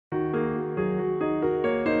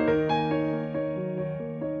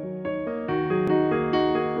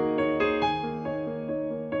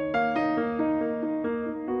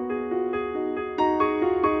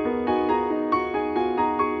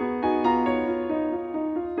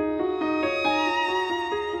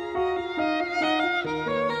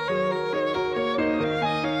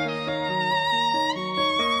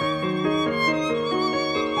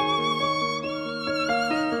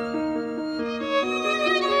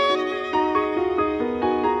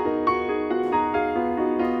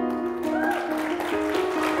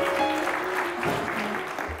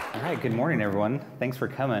Good morning, everyone. Thanks for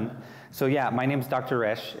coming. So yeah, my name is Dr.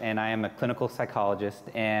 Resch, and I am a clinical psychologist,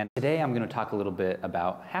 and today I'm going to talk a little bit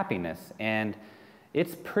about happiness. And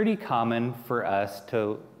it's pretty common for us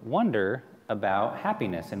to wonder about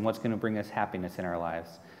happiness and what's going to bring us happiness in our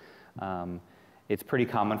lives. It's pretty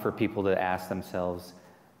common for people to ask themselves,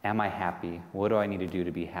 am I happy? What do I need to do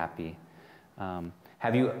to be happy?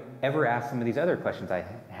 Have you ever asked some of these other questions I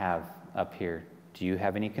have up here? Do you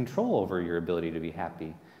have any control over your ability to be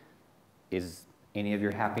happy? Is any of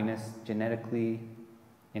your happiness genetically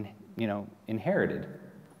inherited?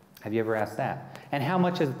 Have you ever asked that? And how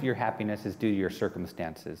much of your happiness is due to your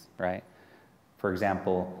circumstances, right? For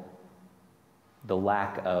example, the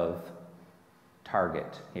lack of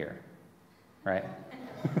Target here, right?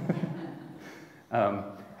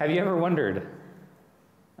 Have you ever wondered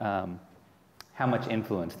how much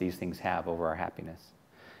influence these things have over our happiness?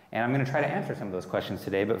 And I'm going to try to answer some of those questions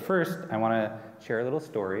today, but first I want to share a little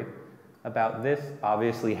story about this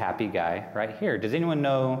obviously happy guy right here. Does anyone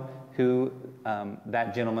know who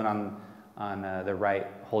that gentleman on the right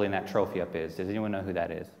holding that trophy up is? Does anyone know who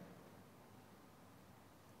that is?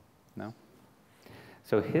 No?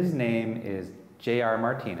 So his name is J.R.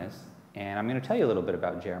 Martinez, and I'm going to tell you a little bit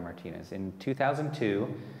about J.R. Martinez. In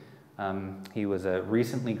 2002, he was a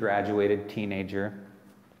recently graduated teenager,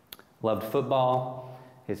 loved football.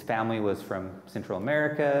 His family was from Central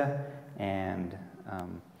America, and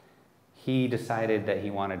he decided that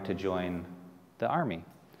he wanted to join the Army.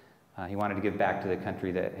 He wanted to give back to the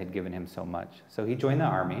country that had given him so much. So he joined the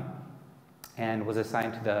Army and was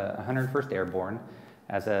assigned to the 101st Airborne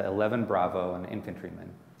as a 11 Bravo, an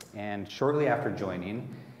infantryman. And shortly after joining,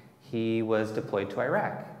 he was deployed to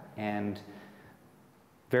Iraq. And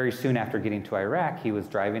very soon after getting to Iraq, he was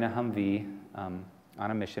driving a Humvee on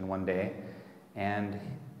a mission one day, and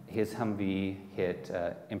his Humvee hit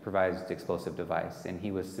an improvised explosive device, and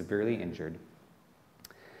he was severely injured.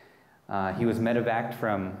 He was medevaced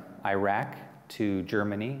from Iraq to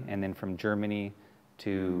Germany, and then from Germany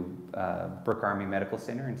to Brooke Army Medical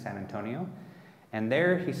Center in San Antonio. And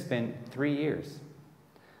there he spent 3 years.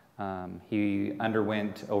 He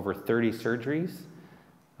underwent over 30 surgeries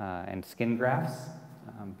and skin grafts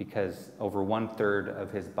because over 1/3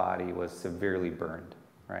 of his body was severely burned,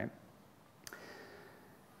 right?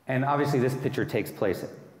 And obviously this picture takes place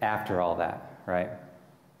after all that, right?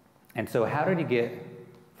 And so how did he get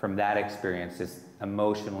from that experience, this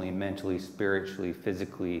emotionally, mentally, spiritually,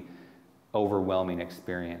 physically overwhelming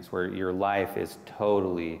experience where your life is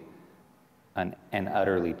totally and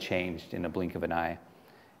utterly changed in a blink of an eye?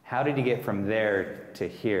 How did he get from there to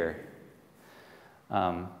here?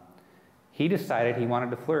 He decided he wanted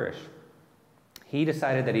to flourish. He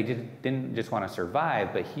decided that he didn't just want to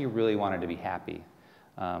survive, but he really wanted to be happy.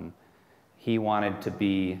 He wanted to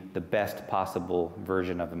be the best possible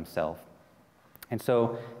version of himself. And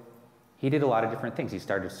so he did a lot of different things. He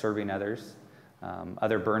started serving others,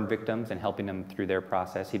 other burn victims, and helping them through their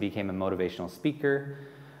process. He became a motivational speaker.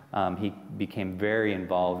 He became very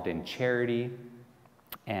involved in charity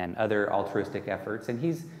and other altruistic efforts. And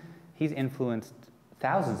he's influenced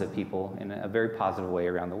thousands of people in a very positive way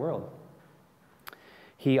around the world.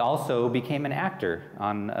 He also became an actor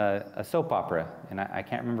on a soap opera, and I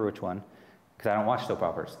can't remember which one, because I don't watch soap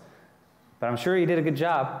operas. But I'm sure he did a good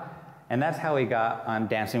job, and that's how he got on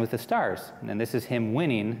Dancing with the Stars. And this is him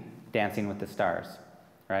winning Dancing with the Stars,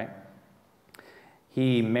 right?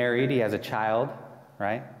 He married, he has a child,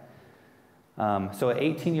 right? So at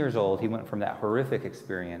 18 years old, he went from that horrific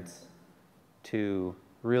experience to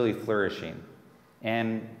really flourishing.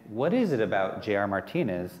 And what is it about J.R.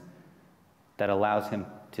 Martinez that allows him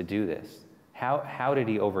to do this? How did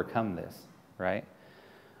he overcome this, right?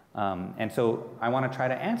 And so I want to try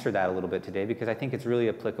to answer that a little bit today because I think it's really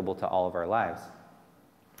applicable to all of our lives.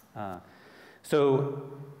 So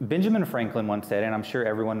Benjamin Franklin once said, and I'm sure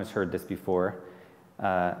everyone has heard this before,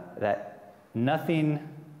 that nothing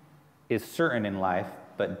is certain in life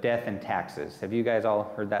but death and taxes. Have you guys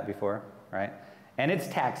all heard that before, right? And it's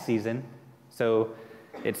tax season, so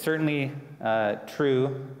it's certainly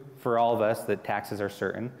true for all of us that taxes are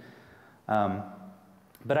certain.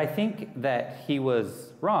 But I think that he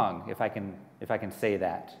was wrong, if I can say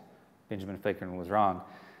that. Benjamin Franklin was wrong.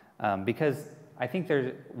 Because I think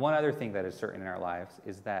there's one other thing that is certain in our lives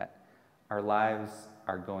is that our lives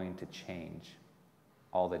are going to change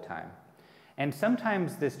all the time. And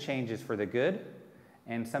sometimes this change is for the good,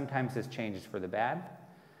 and sometimes this change is for the bad.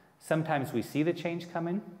 Sometimes we see the change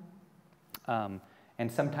coming,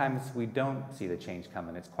 and sometimes we don't see the change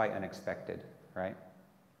coming. It's quite unexpected, right?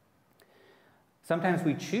 Sometimes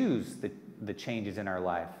we choose the changes in our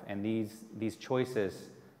life, and these choices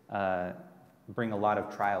bring a lot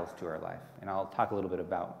of trials to our life. And I'll talk a little bit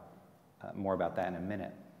about more about that in a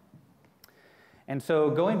minute. And so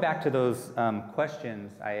going back to those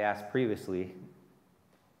questions I asked previously,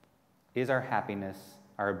 is our happiness,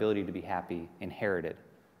 our ability to be happy, inherited?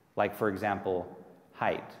 Like, for example,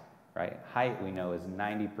 height, right? Height, we know, is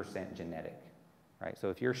 90% genetic, right? So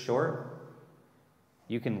if you're short,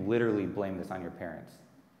 you can literally blame this on your parents.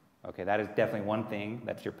 Okay, that is definitely one thing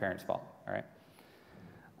that's your parents' fault, all right?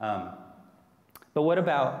 But what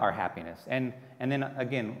about our happiness? And then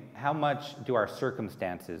again, how much do our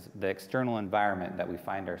circumstances, the external environment that we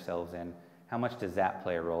find ourselves in, how much does that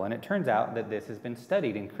play a role? And it turns out that this has been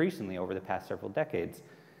studied increasingly over the past several decades. So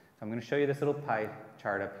I'm going to show you this little pie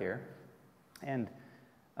chart up here. And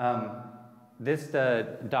this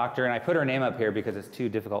doctor, and I put her name up here because it's too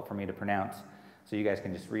difficult for me to pronounce, so you guys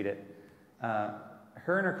can just read it.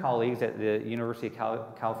 Her and her colleagues at the University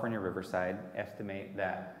of California, Riverside estimate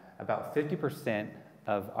that about 50%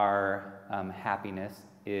 of our happiness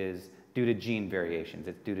is due to gene variations.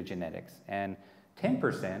 It's due to genetics. And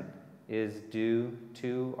 10% is due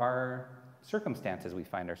to our circumstances we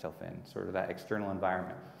find ourselves in, sort of that external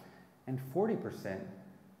environment. And 40%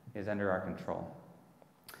 is under our control.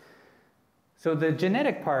 So the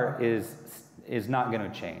genetic part is not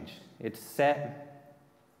going to change. It's set.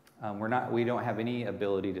 We don't have any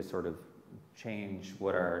ability to sort of change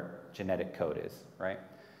what our genetic code is, right?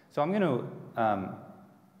 So I'm going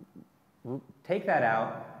to take that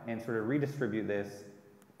out and sort of redistribute this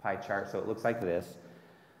pie chart so it looks like this.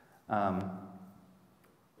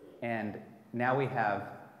 And now we have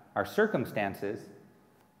our circumstances.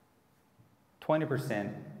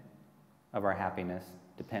 20% of our happiness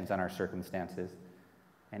depends on our circumstances,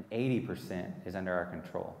 and 80% is under our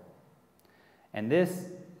control. And this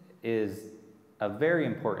is a very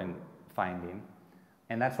important finding,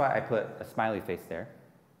 and that's why I put a smiley face there,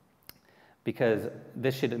 because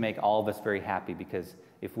this should make all of us very happy, because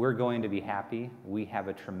if we're going to be happy, we have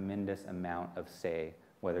a tremendous amount of say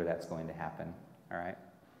whether that's going to happen, all right?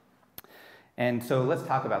 And so let's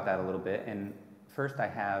talk about that a little bit, and first I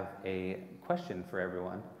have a question for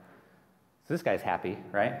everyone. So this guy's happy,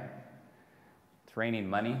 right? It's raining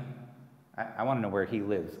money. I want to know where he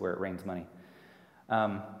lives, where it rains money.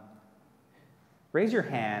 Raise your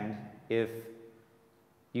hand if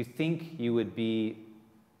you think you would be,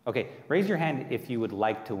 okay, raise your hand if you would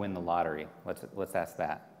like to win the lottery. Let's ask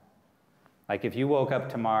that. Like if you woke up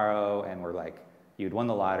tomorrow and were like, you'd won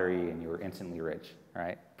the lottery and you were instantly rich,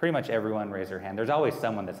 right? Pretty much everyone raise their hand. There's always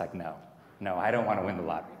someone that's like, no, I don't want to win the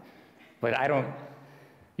lottery. But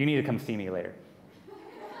you need to come see me later.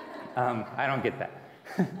 I don't get that.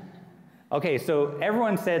 Okay, so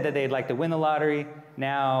everyone said that they'd like to win the lottery.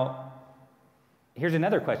 Now, here's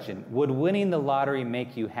another question. Would winning the lottery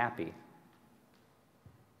make you happy?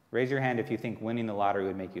 Raise your hand if you think winning the lottery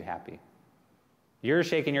would make you happy. You're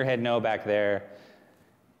shaking your head no back there.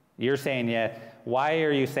 You're saying yeah. Why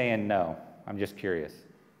are you saying no? I'm just curious.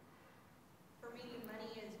 For me, money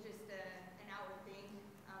is just an outward thing.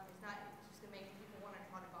 It's not just to make people want to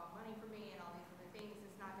talk about money for me and all these other things.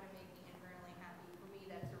 It's not going to make me internally happy. For me,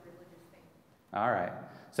 that's a religious thing. All right.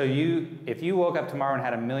 So if you woke up tomorrow and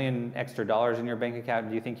had $1 million extra in your bank account,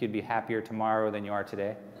 do you think you'd be happier tomorrow than you are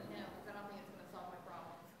today? No, because I don't think it's going to solve my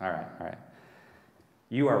problems. All right.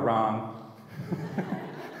 You are wrong.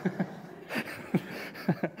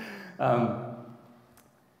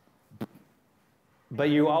 But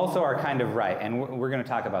you also are kind of right, and we're going to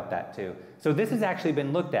talk about that too. So this has actually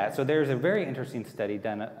been looked at. So there's a very interesting study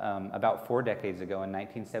done about 4 decades ago in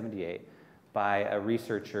 1978 by a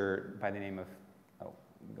researcher by the name of,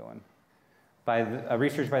 a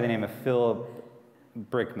researcher by the name of Phil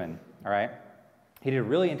Brickman, all right? He did a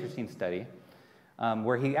really interesting study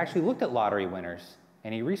where he actually looked at lottery winners,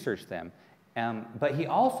 and he researched them. But he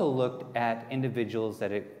also looked at individuals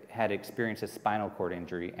that had experienced a spinal cord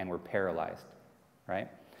injury and were paralyzed, right?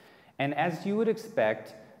 And as you would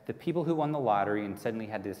expect, the people who won the lottery and suddenly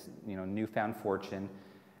had this, newfound fortune,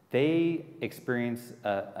 they experienced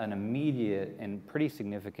an immediate and pretty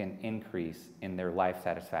significant increase in their life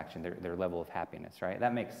satisfaction, their level of happiness, right?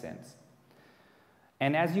 That makes sense.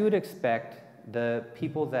 And as you would expect, the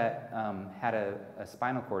people that had a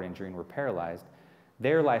spinal cord injury and were paralyzed,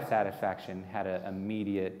 their life satisfaction had an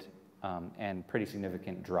immediate and pretty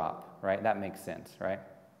significant drop, right? That makes sense, right?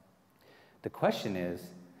 The question is,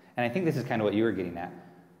 and I think this is kind of what you were getting at,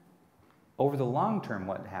 over the long term,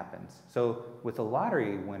 what happens? So with the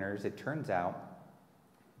lottery winners, it turns out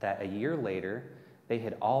that a year later, they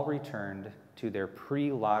had all returned to their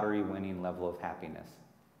pre-lottery winning level of happiness,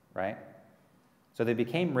 right? So they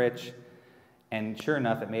became rich, and sure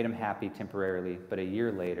enough, it made them happy temporarily, but a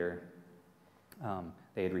year later,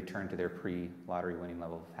 They had returned to their pre-lottery winning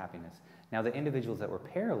level of happiness. Now, the individuals that were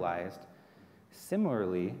paralyzed,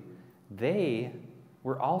 similarly, they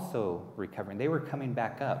were also recovering. They were coming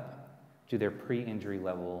back up to their pre-injury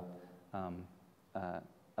level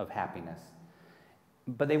of happiness.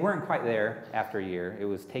 But they weren't quite there after a year. It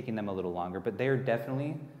was taking them a little longer, but they're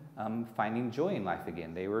definitely finding joy in life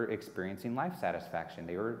again. They were experiencing life satisfaction.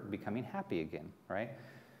 They were becoming happy again, right?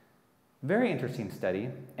 Very interesting study,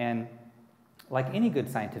 and like any good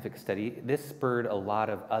scientific study, this spurred a lot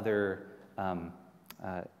of other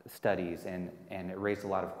studies, and it raised a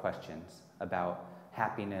lot of questions about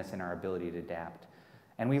happiness and our ability to adapt.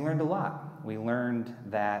 And we learned a lot. We learned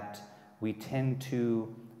that we tend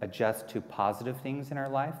to adjust to positive things in our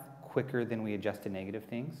life quicker than we adjust to negative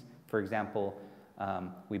things. For example,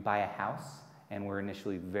 we buy a house and we're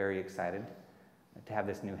initially very excited to have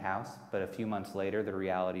this new house, but a few months later the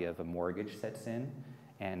reality of a mortgage sets in,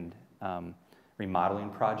 and remodeling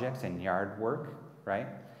projects and yard work, right?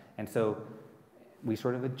 And so we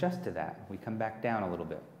sort of adjust to that. We come back down a little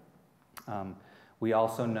bit. We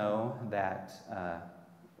also know that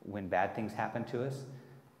when bad things happen to us,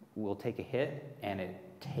 we'll take a hit, and it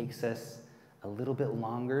takes us a little bit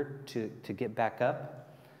longer to get back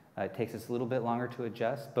up. It takes us a little bit longer to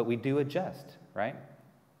adjust, but we do adjust, right?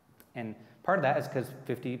 And part of that is because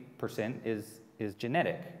 50% is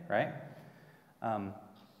genetic, right?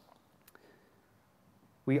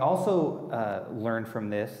 We also learn from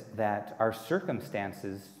this that our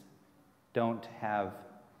circumstances don't have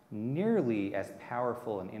nearly as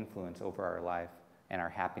powerful an influence over our life and our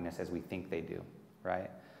happiness as we think they do,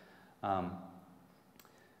 right?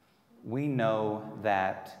 We know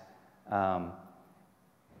that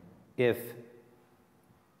if,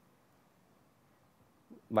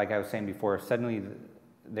 like I was saying before, if suddenly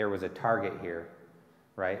there was a target here,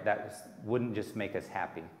 right, wouldn't just make us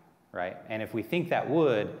happy, right? And if we think that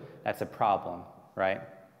would, that's a problem, right?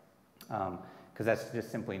 Because that's just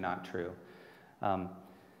simply not true.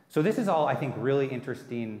 So this is all, I think, really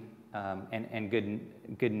interesting and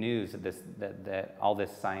good news that all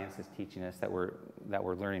this science is teaching us, that we're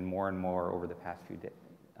learning more and more over the past few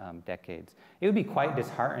decades. It would be quite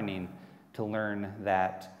disheartening to learn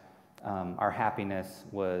that our happiness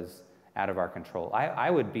was out of our control. I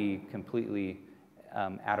would be completely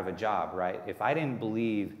out of a job, right? If I didn't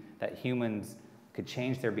believe that humans could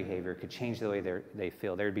change their behavior, could change the way they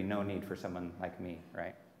feel, there'd be no need for someone like me,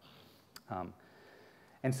 right?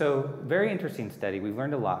 And so, very interesting study. We've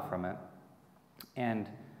learned a lot from it. And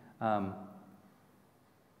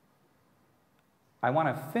I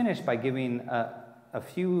want to finish by giving a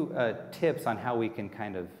few tips on how we can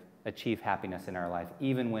kind of achieve happiness in our life,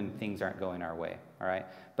 even when things aren't going our way, all right?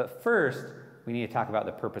 But first, we need to talk about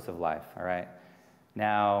the purpose of life, all right?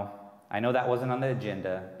 Now, I know that wasn't on the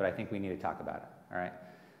agenda, but I think we need to talk about it, all right?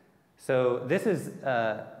 So this is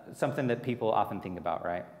something that people often think about,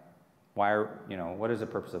 right? What is the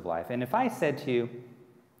purpose of life? And if I said to you,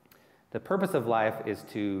 the purpose of life is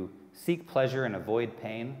to seek pleasure and avoid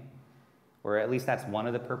pain, or at least that's one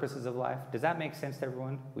of the purposes of life, does that make sense to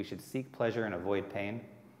everyone? We should seek pleasure and avoid pain.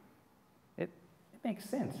 It makes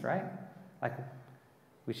sense, right? Like,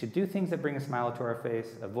 we should do things that bring a smile to our face,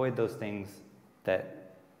 avoid those things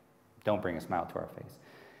that don't bring a smile to our face.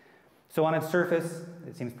 So on its surface,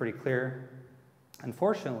 it seems pretty clear.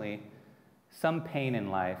 Unfortunately, some pain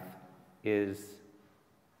in life is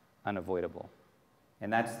unavoidable.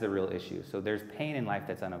 And that's the real issue. So there's pain in life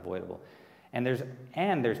that's unavoidable. And there's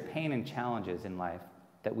pain and challenges in life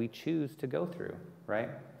that we choose to go through, right?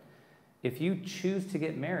 If you choose to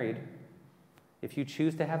get married, if you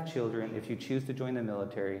choose to have children, if you choose to join the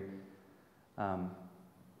military,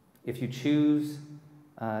 if you choose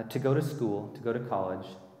to go to school, to go to college,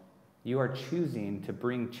 you are choosing to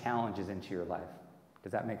bring challenges into your life.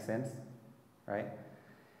 Does that make sense? Right?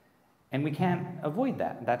 And we can't avoid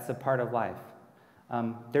that. That's a part of life.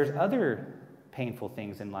 There's other painful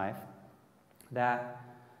things in life that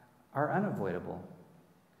are unavoidable.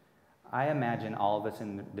 I imagine all of us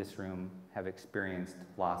in this room have experienced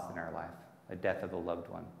loss in our life, a death of a loved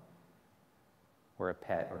one, or a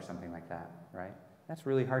pet, or something like that, right? That's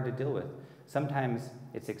really hard to deal with. Sometimes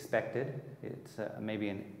it's expected. It's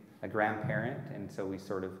maybe a grandparent, and so we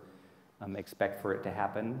sort of expect for it to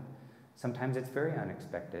happen. Sometimes it's very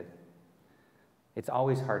unexpected. It's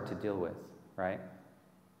always hard to deal with, right?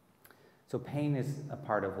 So pain is a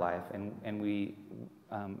part of life, and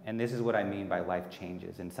this is what I mean by life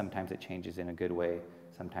changes. And sometimes it changes in a good way,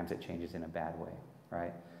 sometimes it changes in a bad way,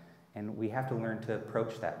 right? And we have to learn to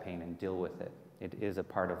approach that pain and deal with it. It is a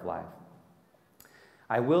part of life.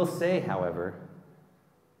 I will say, however,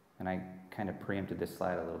 and I kind of preempted this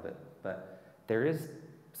slide a little bit, but there is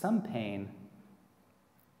some pain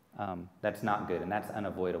that's not good, and that's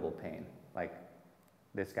unavoidable pain, like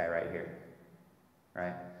this guy right here,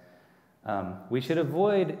 right? We should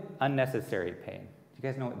avoid unnecessary pain. Do you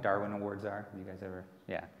guys know what Darwin Awards are? Have you guys ever?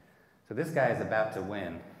 Yeah. So this guy is about to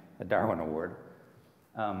win a Darwin Award.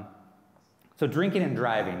 So drinking and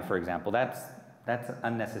driving, for example, that's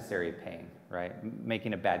unnecessary pain, right?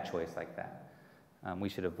 Making a bad choice like that. We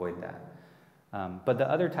should avoid that. But the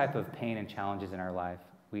other type of pain and challenges in our life,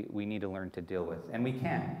 we need to learn to deal with, and we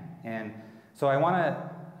can. And so I want to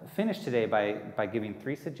finish today by giving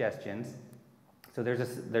 3 suggestions. So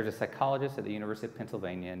there's a psychologist at the University of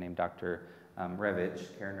Pennsylvania named Dr. Karen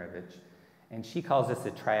Resch, and she calls this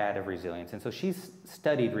the triad of resilience. And so she's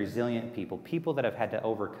studied resilient people, people that have had to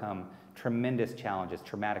overcome tremendous challenges,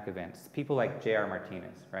 traumatic events, people like J.R.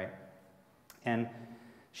 Martinez, right? And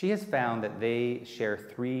she has found that they share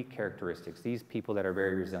 3 characteristics. These people that are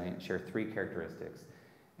very resilient share 3 characteristics.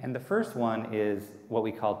 And the first one is what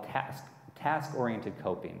we call task-oriented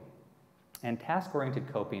coping. And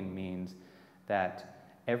task-oriented coping means that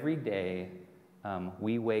every day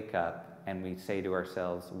we wake up and we say to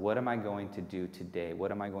ourselves, what am I going to do today?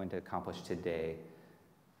 What am I going to accomplish today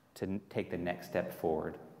to take the next step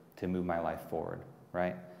forward, to move my life forward,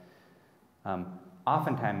 right?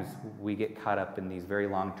 Oftentimes we get caught up in these very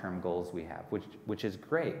long-term goals we have, which is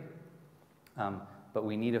great. But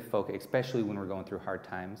we need to focus, especially when we're going through hard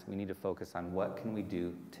times, we need to focus on what can we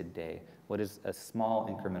do today? What is a small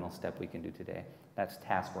incremental step we can do today? That's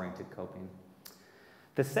task-oriented coping.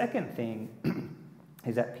 The second thing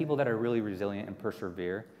is that people that are really resilient and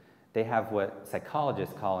persevere, they have what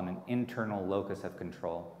psychologists call an internal locus of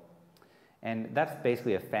control. And that's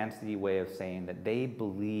basically a fancy way of saying that they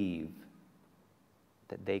believe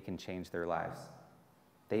that they can change their lives.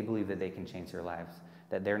 They believe that they can change their lives,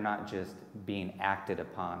 that they're not just being acted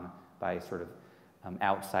upon by sort of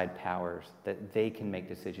outside powers, that they can make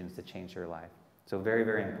decisions to change their life. So very,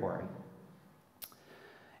 very important.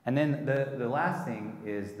 And then the last thing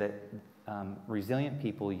is that resilient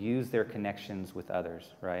people use their connections with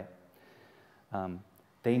others, right?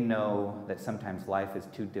 They know that sometimes life is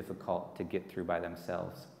too difficult to get through by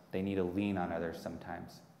themselves. They need to lean on others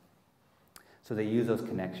sometimes. So they use those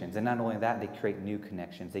connections. And not only that, they create new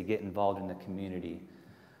connections. They get involved in the community.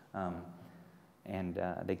 And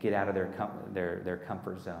they get out of their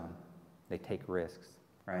comfort zone. They take risks,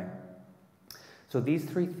 right? So these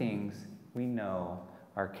 3 things we know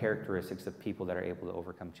are characteristics of people that are able to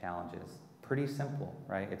overcome challenges. Pretty simple,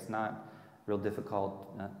 right? It's not real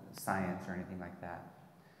difficult science or anything like that.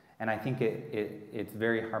 And I think it's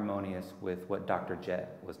very harmonious with what Dr.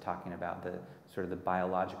 Jett was talking about, the sort of the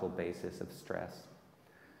biological basis of stress.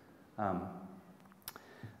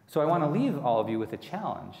 So I want to leave all of you with a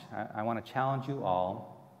challenge. I want to challenge you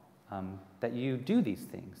all that you do these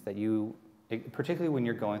things, that you, particularly when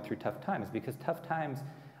you're going through tough times, because tough times,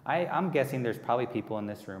 I'm guessing there's probably people in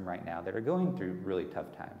this room right now that are going through really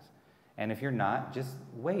tough times. And if you're not, just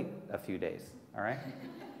wait a few days, all right?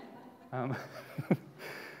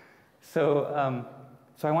 So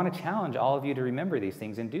I want to challenge all of you to remember these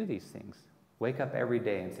things and do these things. Wake up every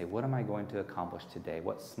day and say, what am I going to accomplish today?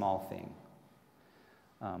 What small thing?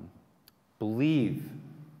 Believe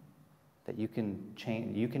that you can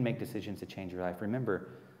change, you can make decisions to change your life. Remember,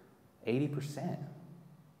 80%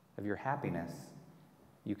 of your happiness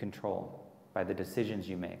you control by the decisions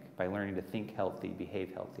you make, by learning to think healthy,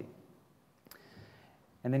 behave healthy.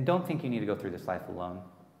 And then don't think you need to go through this life alone,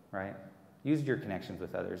 right? Use your connections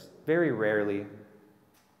with others. Very rarely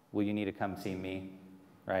will you need to come see me,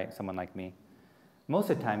 right? Someone like me.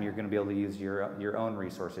 Most of the time, you're going to be able to use your own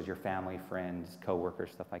resources, your family, friends,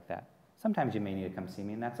 coworkers, stuff like that. Sometimes you may need to come see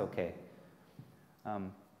me, and that's okay.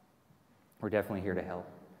 We're definitely here to help.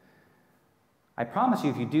 I promise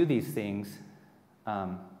you, if you do these things,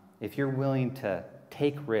 if you're willing to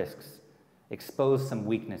take risks, expose some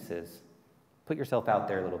weaknesses, put yourself out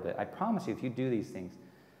there a little bit, I promise you, if you do these things,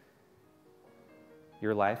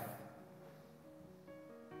 your life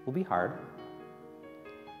will be hard,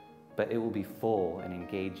 but it will be full and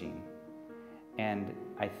engaging. And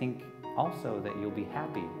I think also that you'll be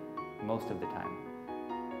happy most of the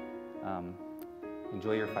time.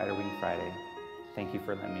 Enjoy your Fighter Wing Friday. Thank you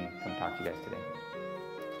for letting me come talk to you guys today.